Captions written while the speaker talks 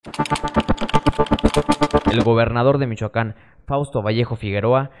El gobernador de Michoacán, Fausto Vallejo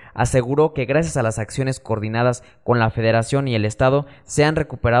Figueroa, aseguró que gracias a las acciones coordinadas con la Federación y el Estado se han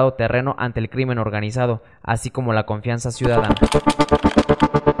recuperado terreno ante el crimen organizado, así como la confianza ciudadana.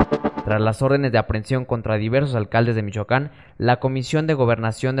 Tras las órdenes de aprehensión contra diversos alcaldes de Michoacán, la Comisión de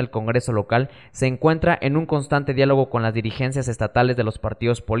Gobernación del Congreso local se encuentra en un constante diálogo con las dirigencias estatales de los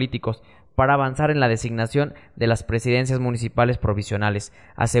partidos políticos para avanzar en la designación de las presidencias municipales provisionales,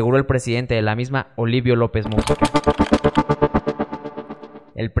 aseguró el presidente de la misma, Olivio López Mújica.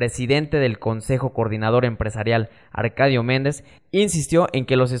 El presidente del Consejo Coordinador Empresarial, Arcadio Méndez, insistió en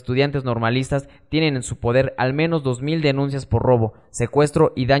que los estudiantes normalistas tienen en su poder al menos 2,000 denuncias por robo,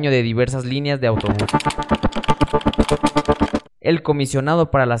 secuestro y daño de diversas líneas de autobús. El comisionado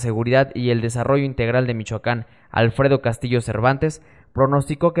para la Seguridad y el Desarrollo Integral de Michoacán, Alfredo Castillo Cervantes,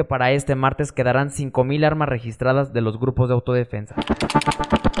 pronosticó que para este martes quedarán 5,000 armas registradas de los grupos de autodefensa.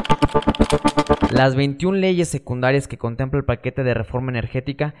 Las 21 leyes secundarias que contempla el paquete de reforma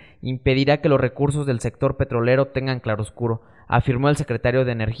energética impedirá que los recursos del sector petrolero tengan claroscuro, afirmó el secretario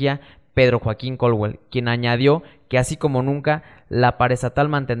de Energía, Pedro Joaquín Colwell, quien añadió que así como nunca, la paraestatal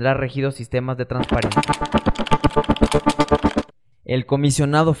mantendrá regidos sistemas de transparencia. El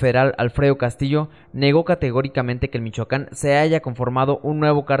comisionado federal Alfredo Castillo negó categóricamente que en Michoacán se haya conformado un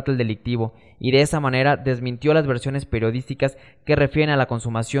nuevo cártel delictivo y de esa manera desmintió las versiones periodísticas que refieren a la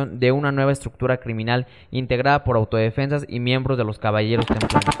consumación de una nueva estructura criminal integrada por autodefensas y miembros de los Caballeros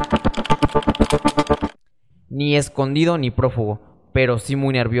Templanos. Ni escondido ni prófugo, pero sí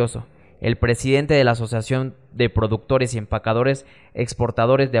muy nervioso. El presidente de la Asociación de Productores y Empacadores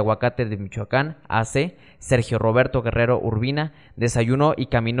Exportadores de Aguacate de Michoacán, AC, Sergio Roberto Guerrero Urbina, desayunó y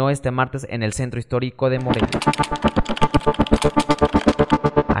caminó este martes en el centro histórico de Morelia.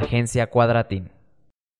 Agencia Quadratin.